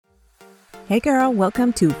Hey girl,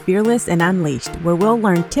 welcome to Fearless and Unleashed, where we'll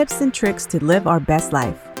learn tips and tricks to live our best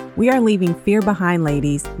life. We are leaving fear behind,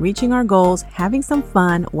 ladies, reaching our goals, having some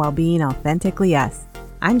fun while being authentically us.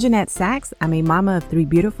 I'm Jeanette Sachs. I'm a mama of 3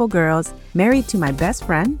 beautiful girls, married to my best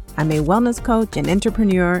friend. I'm a wellness coach and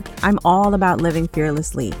entrepreneur. I'm all about living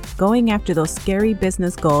fearlessly, going after those scary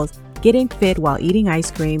business goals, getting fit while eating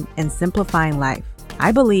ice cream, and simplifying life.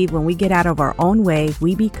 I believe when we get out of our own way,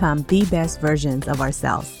 we become the best versions of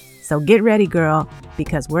ourselves. So get ready, girl,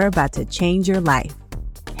 because we're about to change your life.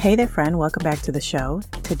 Hey there, friend. Welcome back to the show.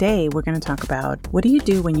 Today, we're going to talk about what do you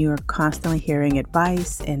do when you're constantly hearing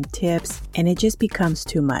advice and tips and it just becomes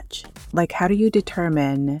too much? Like, how do you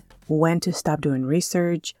determine when to stop doing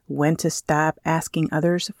research, when to stop asking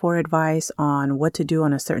others for advice on what to do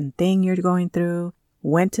on a certain thing you're going through,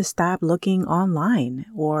 when to stop looking online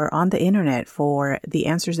or on the internet for the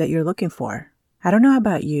answers that you're looking for? I don't know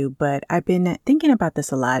about you, but I've been thinking about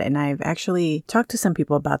this a lot, and I've actually talked to some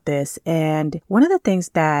people about this. And one of the things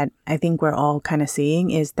that I think we're all kind of seeing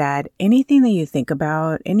is that anything that you think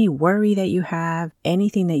about, any worry that you have,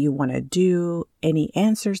 anything that you want to do, any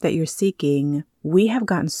answers that you're seeking, we have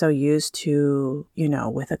gotten so used to,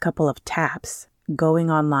 with a couple of taps, going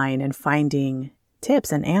online and finding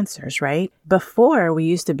tips and answers, right? Before, we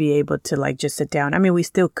used to be able to just sit down. I mean, we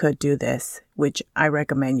still could do this, which I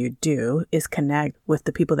recommend you do, is connect with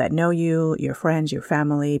the people that know you, your friends, your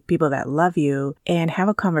family, people that love you, and have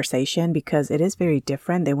a conversation, because it is very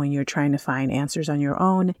different than when you're trying to find answers on your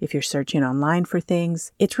own. If you're searching online for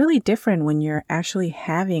things, it's really different when you're actually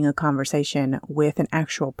having a conversation with an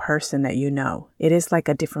actual person that you know. It is like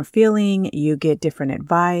a different feeling. You get different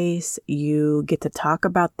advice. You get to talk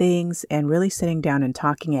about things and really sitting down and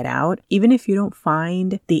talking it out. Even if you don't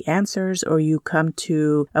find the answers or you come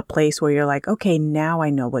to a place where you're like, okay, now I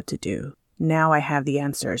know what to do. Now I have the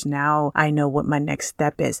answers. Now I know what my next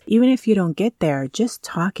step is. Even if you don't get there, just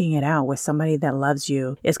talking it out with somebody that loves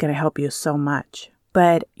you is going to help you so much.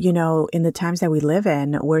 But, in the times that we live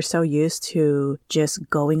in, we're so used to just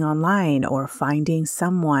going online or finding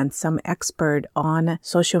some expert on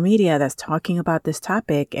social media that's talking about this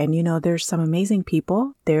topic. And, there's some amazing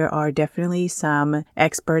people. There are definitely some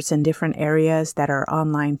experts in different areas that are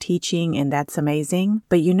online teaching, and that's amazing.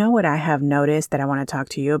 But what I have noticed that I want to talk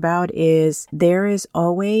to you about is there is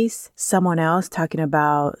always someone else talking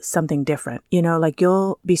about something different.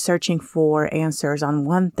 You'll be searching for answers on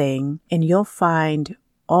one thing and you'll find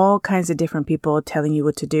all kinds of different people telling you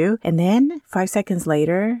what to do. And then 5 seconds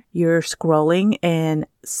later, you're scrolling and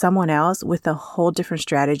someone else with a whole different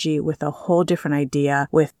strategy, with a whole different idea,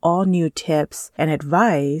 with all new tips and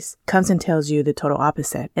advice comes and tells you the total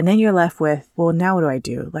opposite. And then you're left with, well, now what do I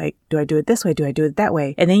do? Do I do it this way? Do I do it that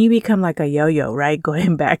way? And then you become like a yo-yo, right?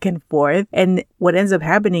 Going back and forth. And what ends up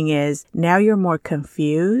happening is now you're more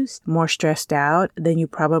confused, more stressed out than you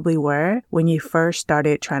probably were when you first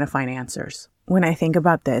started trying to find answers. When I think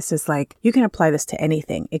about this, it's like you can apply this to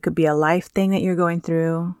anything. It could be a life thing that you're going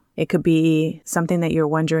through. It could be something that you're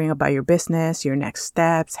wondering about your business, your next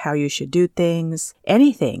steps, how you should do things,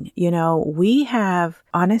 anything. We have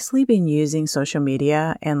honestly been using social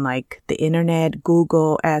media and the internet,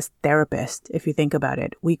 Google as therapists. If you think about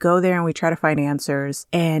it, we go there and we try to find answers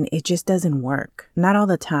and it just doesn't work. Not all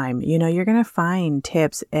the time. You're going to find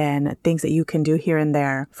tips and things that you can do here and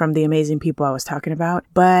there from the amazing people I was talking about,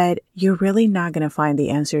 but you're really not going to find the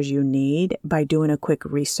answers you need by doing a quick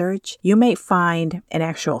research. You may find an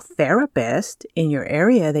actual therapist in your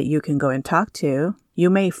area that you can go and talk to. You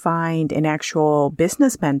may find an actual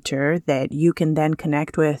business mentor that you can then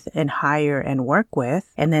connect with and hire and work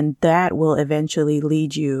with. And then that will eventually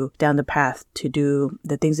lead you down the path to do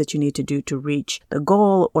the things that you need to do to reach the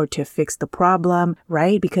goal or to fix the problem,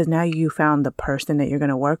 right? Because now you found the person that you're going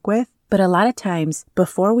to work with. But a lot of times,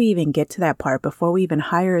 before we even get to that part, before we even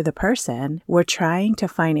hire the person, we're trying to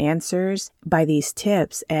find answers by these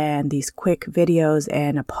tips and these quick videos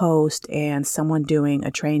and a post and someone doing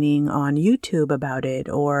a training on YouTube about it,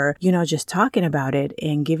 or, just talking about it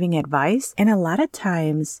and giving advice. And a lot of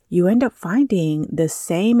times you end up finding the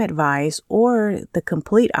same advice or the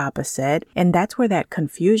complete opposite. And that's where that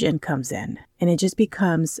confusion comes in. And it just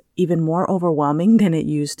becomes even more overwhelming than it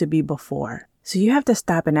used to be before. So you have to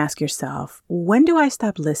stop and ask yourself, when do I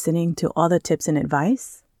stop listening to all the tips and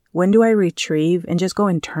advice? When do I retrieve and just go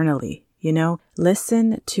internally?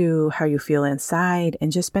 Listen to how you feel inside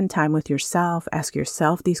and just spend time with yourself. Ask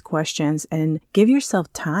yourself these questions and give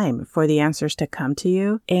yourself time for the answers to come to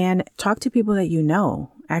you, and talk to people that you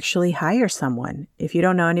know. actually hire someone. If you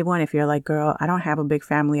don't know anyone, if you're like, girl, I don't have a big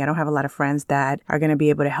family, I don't have a lot of friends that are going to be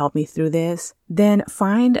able to help me through this, then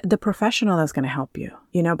find the professional that's going to help you,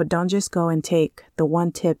 but don't just go and take the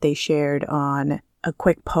one tip they shared on a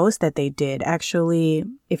quick post that they did. Actually,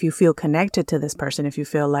 if you feel connected to this person, if you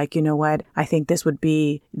feel like, you know what, I think this would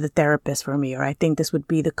be the therapist for me, or I think this would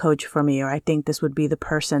be the coach for me, or I think this would be the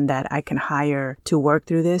person that I can hire to work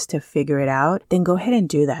through this, to figure it out, then go ahead and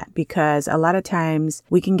do that. Because a lot of times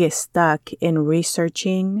we can get stuck in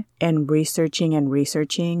researching. And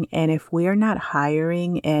if we are not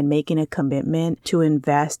hiring and making a commitment to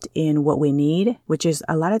invest in what we need, which is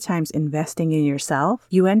a lot of times investing in yourself,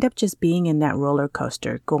 you end up just being in that roller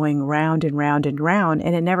coaster going round and round and round,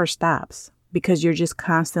 and it never stops because you're just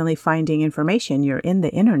constantly finding information. You're in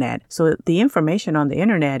the internet. So the information on the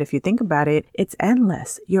internet, if you think about it, it's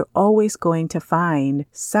endless. You're always going to find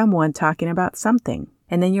someone talking about something.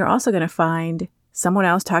 And then you're also going to find someone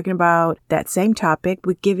else talking about that same topic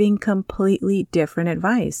with giving completely different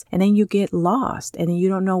advice. And then you get lost and then you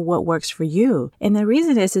don't know what works for you. And the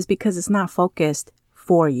reason is because it's not focused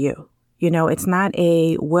for you. It's not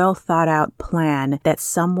a well thought out plan that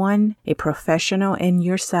someone, a professional and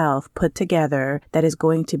yourself put together that is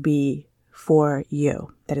going to be for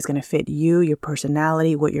you, that is going to fit you, your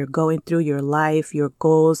personality, what you're going through, your life, your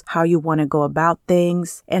goals, how you want to go about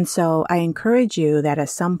things. And so I encourage you that at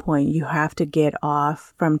some point you have to get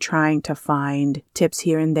off from trying to find tips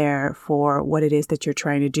here and there for what it is that you're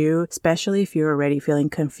trying to do, especially if you're already feeling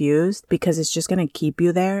confused, because it's just going to keep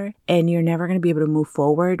you there and you're never going to be able to move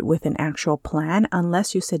forward with an actual plan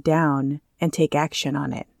unless you sit down and take action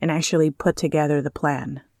on it and actually put together the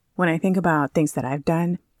plan. When I think about things that I've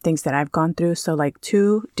done, things that I've gone through. So like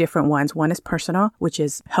two different ones. One is personal, which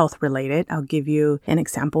is health related. I'll give you an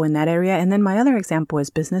example in that area. And then my other example is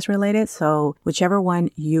business related. So whichever one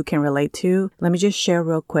you can relate to, let me just share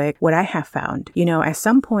real quick what I have found. At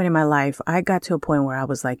some point in my life, I got to a point where I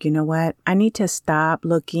was like, you know what? I need to stop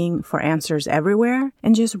looking for answers everywhere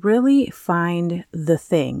and just really find the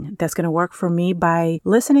thing that's going to work for me by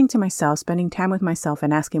listening to myself, spending time with myself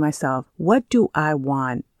and asking myself, what do I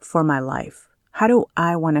want for my life? How do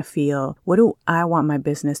I want to feel? What do I want my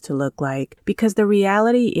business to look like? Because the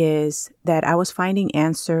reality is that I was finding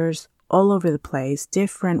answers all over the place,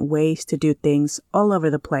 different ways to do things all over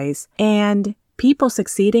the place, and people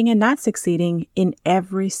succeeding and not succeeding in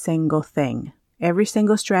every single thing. Every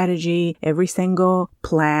single strategy, every single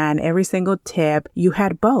plan, every single tip, you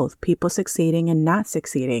had both people succeeding and not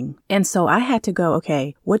succeeding. And so I had to go,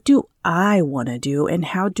 okay, what do I want to do and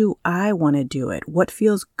how do I want to do it? What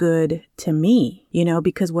feels good to me?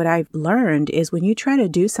 Because what I've learned is when you try to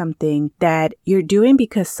do something that you're doing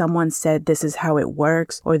because someone said this is how it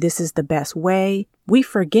works or this is the best way, we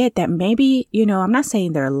forget that maybe, I'm not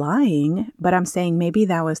saying they're lying, but I'm saying maybe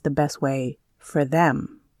that was the best way for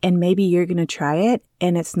them. And maybe you're going to try it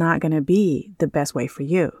and it's not going to be the best way for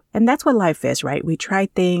you. And that's what life is, right? We try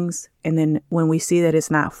things and then when we see that it's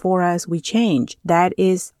not for us, we change. That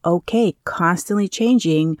is okay. Constantly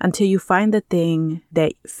changing until you find the thing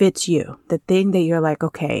that fits you, the thing that you're like,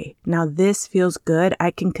 okay, now this feels good. I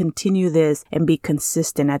can continue this and be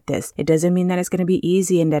consistent at this. It doesn't mean that it's going to be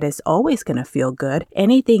easy and that it's always going to feel good.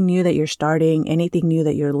 Anything new that you're starting, anything new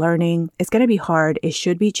that you're learning, it's going to be hard. It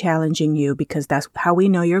should be challenging you because that's how we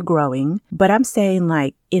know you're growing. But I'm saying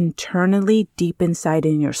like internally, deep inside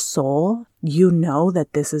in your soul, you know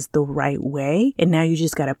that this is the right way. And now you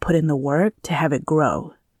just got to put in the work to have it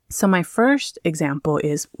grow. So my first example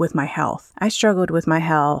is with my health. I struggled with my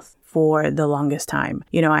health for the longest time.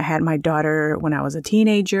 I had my daughter when I was a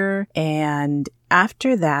teenager, and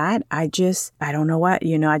after that, I don't know what,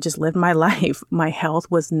 I just lived my life. My health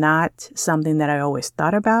was not something that I always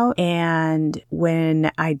thought about. And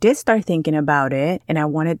when I did start thinking about it and I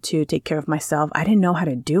wanted to take care of myself, I didn't know how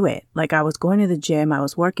to do it. Like I was going to the gym, I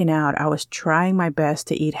was working out, I was trying my best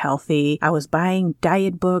to eat healthy. I was buying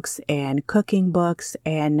diet books and cooking books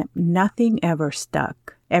and nothing ever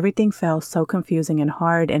stuck. Everything felt so confusing and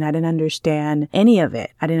hard, and I didn't understand any of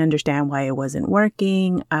it. I didn't understand why it wasn't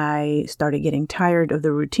working. I started getting tired of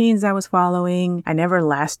the routines I was following. I never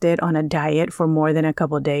lasted on a diet for more than a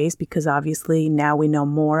couple of days because obviously now we know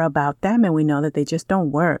more about them and we know that they just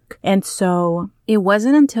don't work. And so it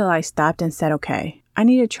wasn't until I stopped and said, okay, I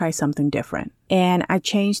need to try something different. And I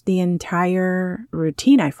changed the entire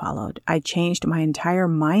routine I followed. I changed my entire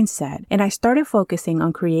mindset. And I started focusing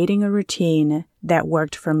on creating a routine that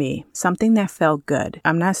worked for me, something that felt good.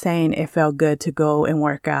 I'm not saying it felt good to go and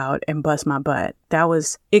work out and bust my butt. That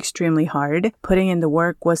was extremely hard. Putting in the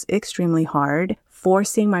work was extremely hard.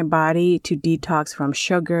 forcing my body to detox from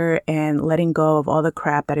sugar and letting go of all the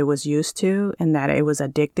crap that it was used to and that it was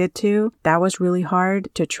addicted to. That was really hard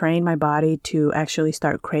to train my body to actually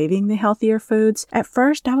start craving the healthier foods. At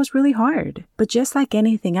first, that was really hard. But just like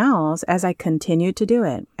anything else, as I continued to do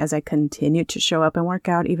it, as I continued to show up and work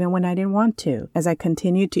out even when I didn't want to, as I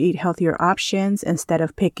continued to eat healthier options instead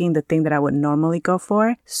of picking the thing that I would normally go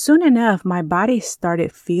for, soon enough, my body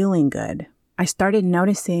started feeling good. I started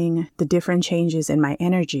noticing the different changes in my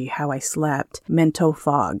energy, how I slept, mental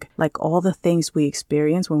fog, like all the things we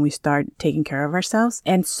experience when we start taking care of ourselves.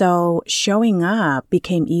 And so showing up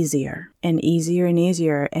became easier and easier and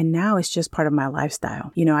easier. And now it's just part of my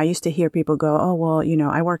lifestyle. I used to hear people go, oh,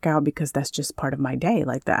 well, I work out because that's just part of my day.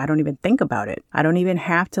 Like that, I don't even think about it. I don't even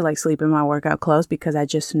have to sleep in my workout clothes because I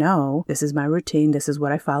just know this is my routine. This is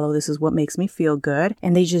what I follow. This is what makes me feel good.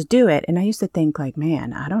 And they just do it. And I used to think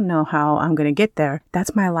man, I don't know how I'm going to get there.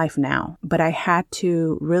 That's my life now. But I had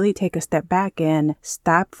to really take a step back and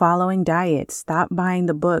stop following diets, stop buying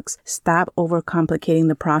the books, stop overcomplicating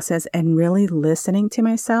the process and really listening to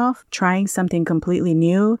myself, trying something completely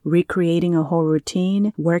new, recreating a whole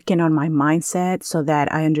routine, working on my mindset so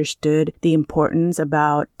that I understood the importance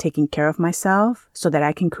about taking care of myself so that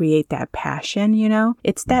I can create that passion,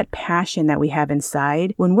 It's that passion that we have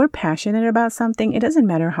inside. When we're passionate about something, it doesn't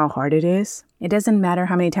matter how hard it is. It doesn't matter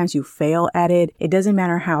how many times you fail at it. It doesn't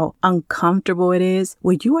matter how uncomfortable it is.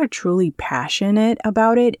 When you are truly passionate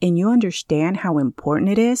about it and you understand how important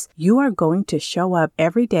it is, you are going to show up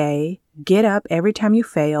every day, get up every time you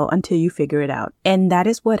fail until you figure it out. And that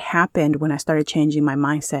is what happened when I started changing my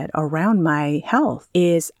mindset around my health.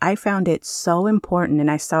 Is I found it so important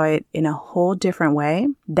and I saw it in a whole different way,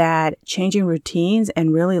 that changing routines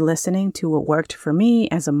and really listening to what worked for me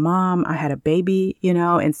as a mom. I had a baby,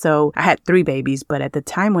 and so I had 3 babies, but at the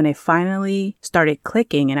time when it finally started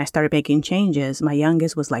clicking and I started making changes, my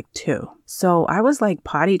youngest was 2. So I was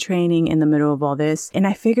potty training in the middle of all this and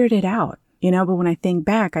I figured it out. But when I think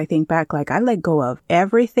back I let go of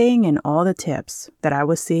everything and all the tips that I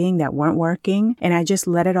was seeing that weren't working, and I just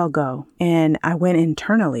let it all go. And I went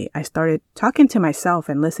internally. I started talking to myself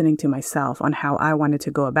and listening to myself on how I wanted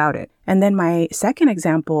to go about it. And then my second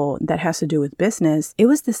example that has to do with business, it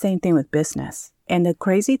was the same thing with business. And the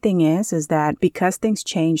crazy thing is that because things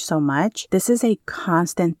change so much, this is a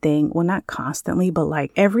constant thing. Well, not constantly, but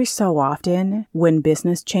every so often when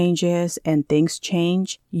business changes and things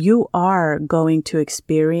change, you are going to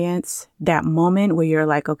experience that moment where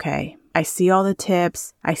you're okay, I see all the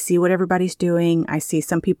tips. I see what everybody's doing. I see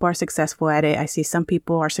some people are successful at it. I see some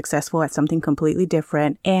people are successful at something completely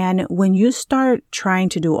different. And when you start trying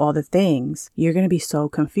to do all the things, you're going to be so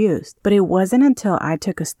confused. But it wasn't until I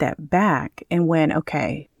took a step back and went,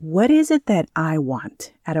 okay, what is it that I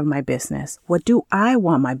want out of my business? What do I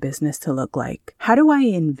want my business to look like? How do I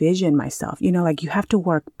envision myself? You have to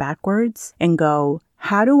work backwards and go,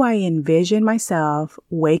 how do I envision myself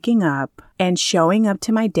waking up and showing up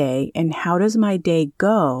to my day? And how does my day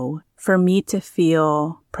go for me to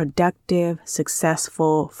feel productive,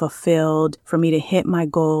 successful, fulfilled, for me to hit my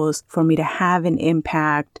goals, for me to have an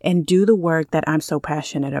impact and do the work that I'm so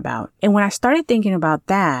passionate about? And when I started thinking about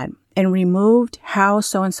that, and removed how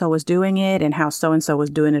so-and-so was doing it and how so-and-so was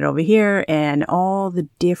doing it over here and all the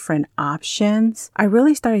different options, I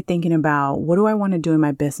really started thinking about, what do I want to do in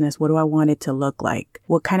my business? What do I want it to look like?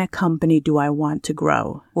 What kind of company do I want to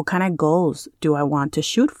grow? What kind of goals do I want to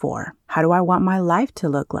shoot for? How do I want my life to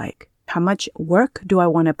look like? How much work do I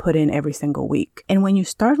want to put in every single week? And when you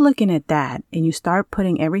start looking at that and you start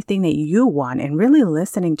putting everything that you want and really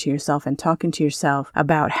listening to yourself and talking to yourself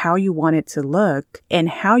about how you want it to look and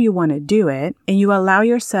how you want to do it, and you allow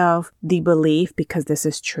yourself the belief, because this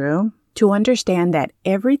is true, to understand that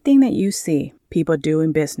everything that you see people do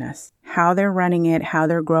in business, how they're running it, how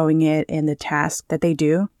they're growing it, and the tasks that they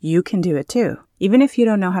do, you can do it too. Even if you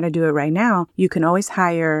don't know how to do it right now, you can always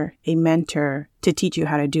hire a mentor to teach you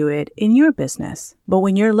how to do it in your business. But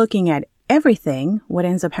when you're looking at everything, what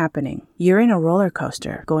ends up happening? You're in a roller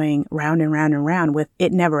coaster going round and round and round with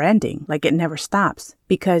it never ending, like it never stops,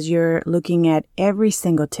 because you're looking at every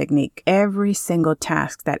single technique, every single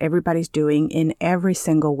task that everybody's doing in every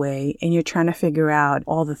single way, and you're trying to figure out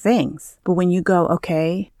all the things. But when you go,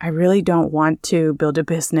 okay, I really don't want to build a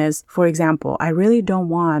business. For example, I really don't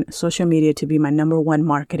want social media to be my number one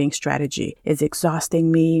marketing strategy. It's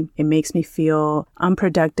exhausting me. It makes me feel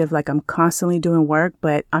unproductive, like I'm constantly doing work,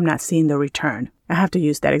 but I'm not seeing the return. I have to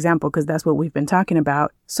use that example because that's what we've been talking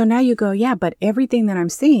about. So now you go, yeah, but everything that I'm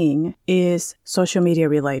seeing is social media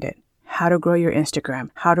related. how to grow your Instagram,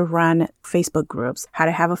 how to run Facebook groups, how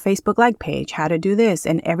to have a Facebook like page, how to do this,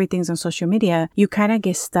 and everything's on social media, you kind of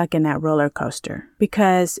get stuck in that roller coaster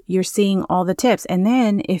because you're seeing all the tips. And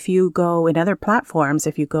then if you go in other platforms,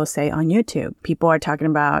 if you go say on YouTube, people are talking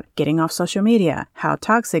about getting off social media, how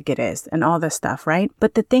toxic it is and all this stuff, right?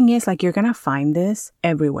 But the thing is, like, you're going to find this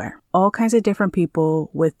everywhere. All kinds of different people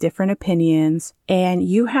with different opinions. And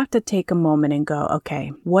you have to take a moment and go,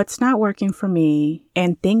 okay, what's not working for me?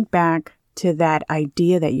 And think back to that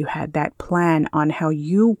idea that you had, that plan on how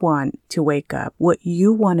you want to wake up, what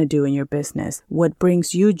you want to do in your business, what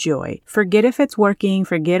brings you joy. Forget if it's working,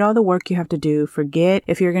 forget all the work you have to do, forget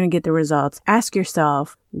if you're going to get the results. Ask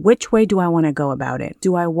yourself, which way do I want to go about it?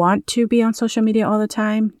 Do I want to be on social media all the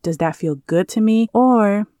time? Does that feel good to me?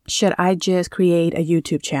 Or should I just create a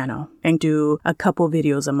YouTube channel and do a couple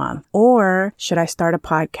videos a month? Or should I start a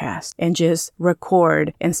podcast and just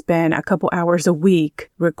record and spend a couple hours a week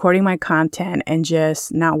recording my content and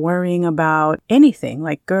just not worrying about anything?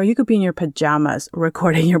 Like, girl, you could be in your pajamas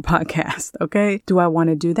recording your podcast, okay? Do I want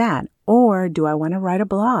to do that? Or do I want to write a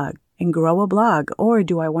blog and grow a blog? Or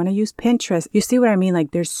do I want to use Pinterest? You see what I mean?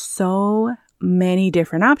 Like, there's so many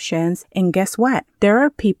different options. And guess what? There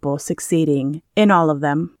are people succeeding in all of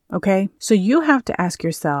them. Okay. So you have to ask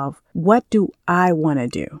yourself, what do I want to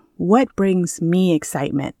do? What brings me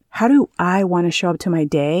excitement? How do I want to show up to my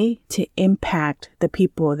day to impact the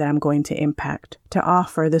people that I'm going to impact, to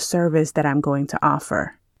offer the service that I'm going to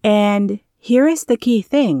offer? And here is the key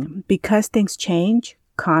thing, because things change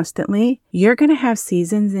constantly, you're going to have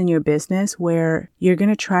seasons in your business where you're going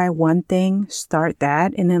to try one thing, start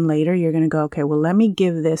that, and then later you're going to go, okay, well, let me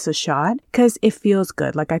give this a shot because it feels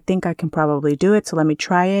good. Like, I think I can probably do it. So let me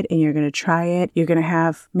try it. And you're going to try it. You're going to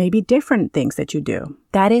have maybe different things that you do.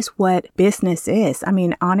 That is what business is. I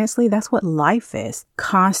mean, honestly, that's what life is.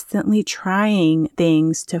 Constantly trying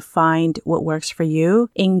things to find what works for you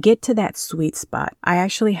and get to that sweet spot. I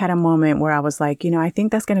actually had a moment where I was like, I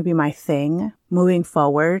think that's going to be my thing moving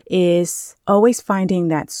forward, is always finding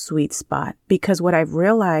that sweet spot. Because what I've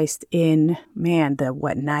realized in,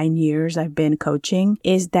 9 years I've been coaching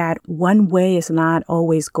is that one way is not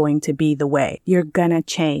always going to be the way. You're gonna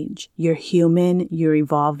change. You're human, you're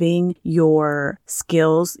evolving, your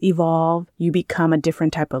skills evolve, you become a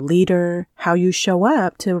different type of leader. How you show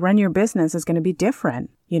up to run your business is going to be different.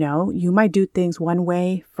 You might do things one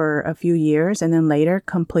way for a few years and then later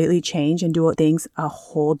completely change and do things a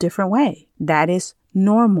whole different way. That is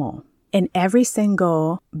normal. And every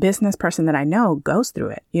single business person that I know goes through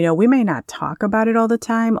it. We may not talk about it all the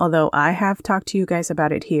time, although I have talked to you guys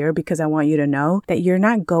about it here because I want you to know that you're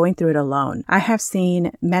not going through it alone. I have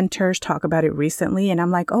seen mentors talk about it recently and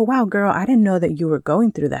I'm like, oh, wow, girl, I didn't know that you were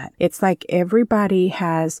going through that. It's like everybody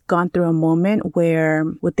has gone through a moment where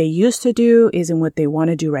what they used to do isn't what they want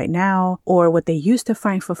to do right now, or what they used to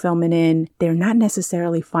find fulfillment in, they're not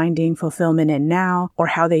necessarily finding fulfillment in now, or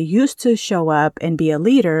how they used to show up and be a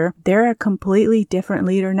leader, they're a completely different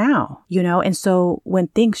leader now, and so when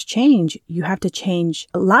things change, you have to change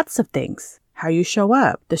lots of things. How you show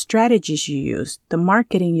up, the strategies you use, the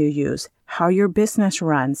marketing you use, how your business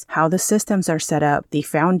runs, how the systems are set up, the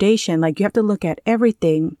foundation. Like, you have to look at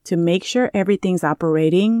everything to make sure everything's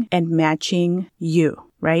operating and matching you,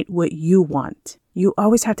 right? What you want. You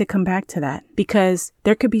always have to come back to that because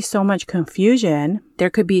there could be so much confusion. There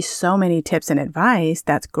could be so many tips and advice.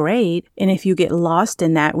 That's great. And if you get lost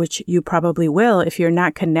in that, which you probably will, if you're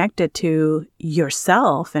not connected to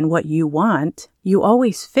yourself and what you want, you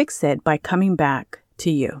always fix it by coming back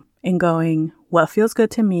to you and going, what feels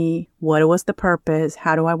good to me? What was the purpose?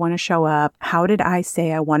 How do I want to show up? How did I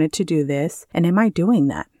say I wanted to do this? And am I doing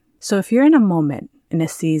that? So if you're in a moment, in a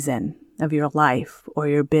season of your life or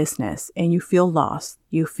your business and you feel lost,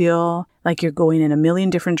 you feel like you're going in a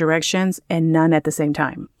million different directions and none at the same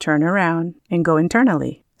time, turn around and go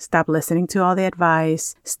internally. Stop listening to all the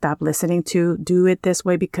advice. Stop listening to do it this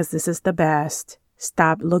way because this is the best.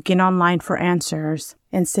 Stop looking online for answers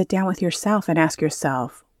and sit down with yourself and ask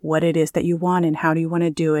yourself what it is that you want and how do you want to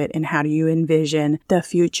do it and how do you envision the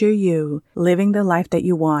future you living the life that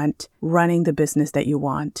you want, running the business that you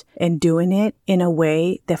want, and doing it in a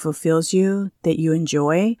way that fulfills you, that you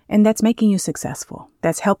enjoy, and that's making you successful.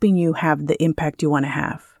 That's helping you have the impact you want to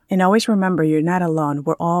have. And always remember, you're not alone.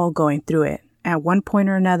 We're all going through it. At one point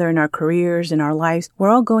or another in our careers, in our lives, we're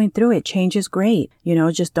all going through it. Change is great.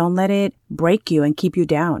 Just don't let it break you and keep you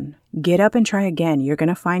down. Get up and try again. You're going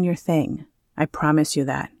to find your thing. I promise you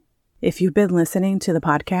that. If you've been listening to the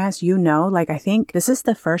podcast, you know, like I think this is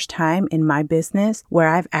the first time in my business where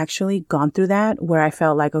I've actually gone through that, where I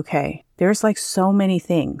felt like, okay, there's like so many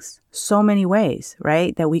things, so many ways,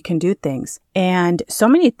 right, that we can do things. And so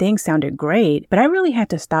many things sounded great, but I really had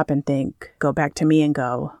to stop and think, go back to me and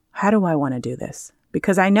go, how do I want to do this?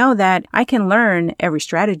 Because I know that I can learn every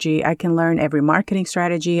strategy. I can learn every marketing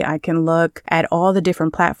strategy. I can look at all the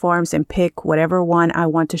different platforms and pick whatever one I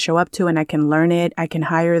want to show up to, and I can learn it. I can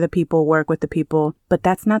hire the people, work with the people, but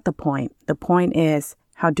that's not the point. The point is,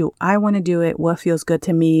 how do I want to do it? What feels good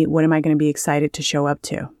to me? What am I going to be excited to show up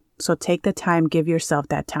to? So take the time, give yourself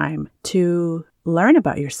that time to learn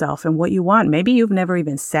about yourself and what you want. Maybe you've never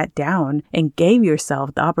even sat down and gave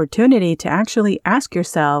yourself the opportunity to actually ask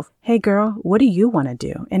yourself, hey girl, what do you want to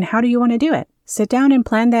do? And how do you want to do it? Sit down and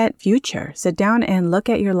plan that future. Sit down and look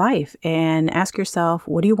at your life and ask yourself,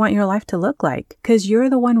 what do you want your life to look like? Because you're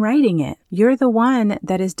the one writing it. You're the one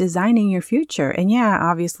that is designing your future. And yeah,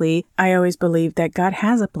 obviously, I always believe that God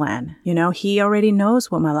has a plan. You know, He already knows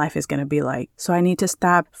what my life is going to be like. So I need to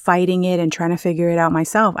stop fighting it and trying to figure it out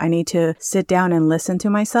myself. I need to sit down and listen to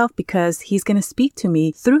myself because He's going to speak to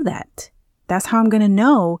me through that. That's how I'm going to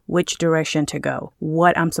know which direction to go,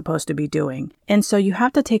 what I'm supposed to be doing. And so you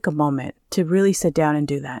have to take a moment to really sit down and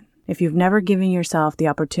do that. If you've never given yourself the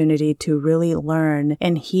opportunity to really learn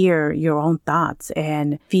and hear your own thoughts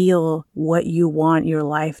and feel what you want your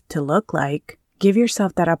life to look like, give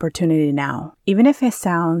yourself that opportunity now. Even if it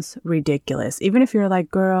sounds ridiculous, even if you're like,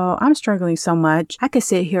 girl, I'm struggling so much. I could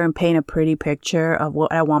sit here and paint a pretty picture of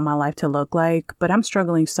what I want my life to look like, but I'm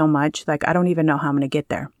struggling so much, like I don't even know how I'm going to get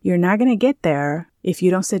there. You're not going to get there if you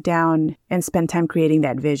don't sit down and spend time creating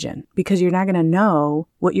that vision, because you're not going to know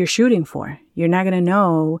what you're shooting for. You're not going to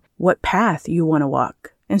know what path you want to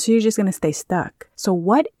walk. And so you're just going to stay stuck. So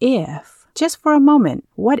what if, just for a moment,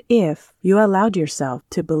 what if you allowed yourself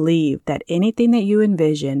to believe that anything that you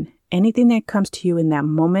envision, anything that comes to you in that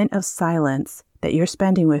moment of silence that you're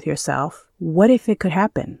spending with yourself, what if it could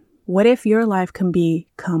happen? What if your life can be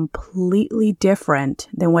completely different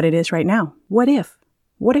than what it is right now? What if?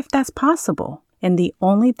 What if that's possible? And the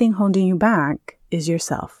only thing holding you back is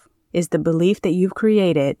yourself, is the belief that you've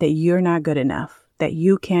created that you're not good enough, that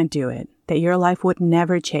you can't do it, that your life would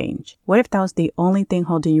never change. What if that was the only thing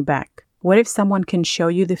holding you back? What if someone can show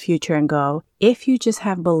you the future and go, if you just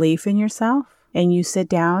have belief in yourself and you sit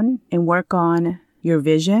down and work on your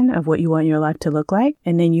vision of what you want your life to look like,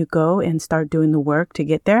 and then you go and start doing the work to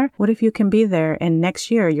get there, what if you can be there and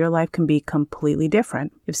next year your life can be completely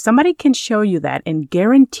different? If somebody can show you that and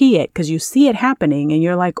guarantee it because you see it happening and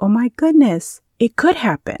you're like, oh my goodness, it could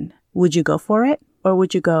happen, would you go for it? Or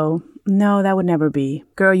would you go, no, that would never be?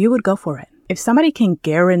 Girl, you would go for it. If somebody can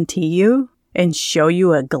guarantee you and show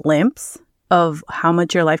you a glimpse of how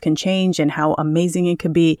much your life can change and how amazing it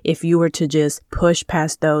could be if you were to just push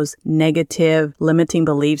past those negative, limiting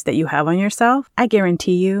beliefs that you have on yourself, I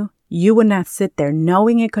guarantee you would not sit there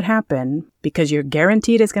knowing it could happen because you're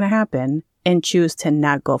guaranteed it's going to happen and choose to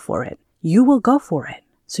not go for it. You will go for it.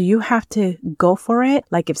 So you have to go for it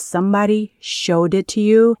like if somebody showed it to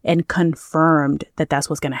you and confirmed that that's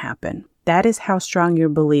what's going to happen. That is how strong your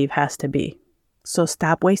belief has to be. So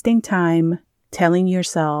stop wasting time telling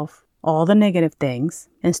yourself all the negative things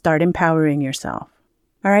and start empowering yourself.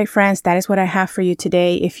 All right, friends, that is what I have for you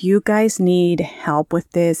today. If you guys need help with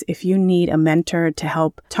this, if you need a mentor to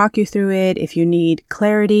help talk you through it, if you need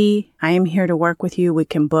clarity, I am here to work with you. We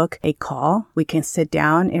can book a call. We can sit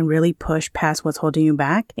down and really push past what's holding you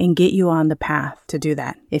back and get you on the path to do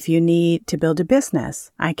that. If you need to build a business,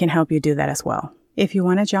 I can help you do that as well. If you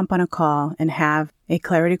want to jump on a call and have a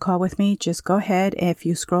clarity call with me, just go ahead. If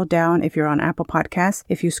you scroll down, if you're on Apple Podcasts,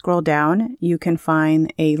 if you scroll down, you can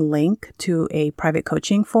find a link to a private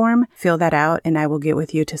coaching form. Fill that out and I will get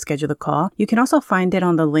with you to schedule the call. You can also find it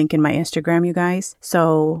on the link in my Instagram, you guys.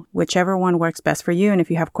 So whichever one works best for you. And if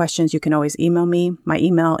you have questions, you can always email me. My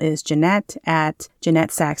email is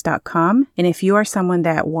Jeanette@JeanetteSachs.com. And if you are someone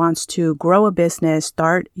that wants to grow a business,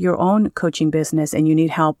 start your own coaching business, and you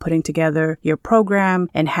need help putting together your program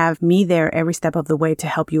and have me there every step of the way to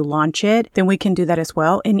help you launch it, then we can do that as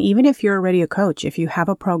well. And even if you're already a coach, if you have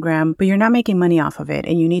a program, but you're not making money off of it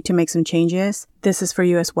and you need to make some changes, this is for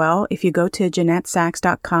you as well. If you go to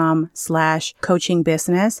JeanetteSachs.com/coaching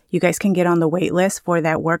business, you guys can get on the wait list for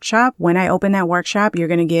that workshop. When I open that workshop, you're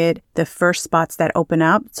going to get the first spots that open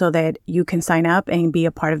up so that you can sign up and be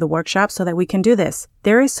a part of the workshop so that we can do this.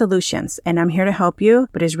 There is solutions and I'm here to help you,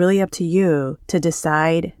 but it's really up to you to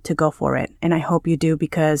decide to go for it. And I hope you do,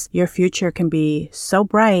 because your future can be so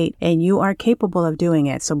bright and you are capable of doing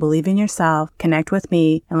it. So believe in yourself, connect with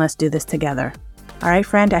me, and let's do this together. All right,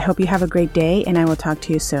 friend, I hope you have a great day, and I will talk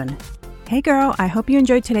to you soon. Hey girl, I hope you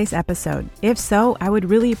enjoyed today's episode. If so, I would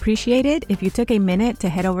really appreciate it if you took a minute to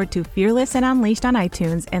head over to Fearless and Unleashed on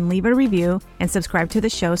iTunes and leave a review and subscribe to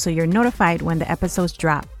the show so you're notified when the episodes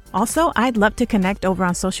drop. Also, I'd love to connect over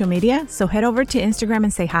on social media, so head over to Instagram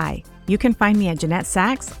and say hi. You can find me at Jeanette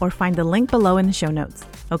Sachs or find the link below in the show notes.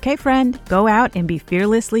 Okay, friend, go out and be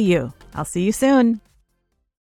fearlessly you. I'll see you soon.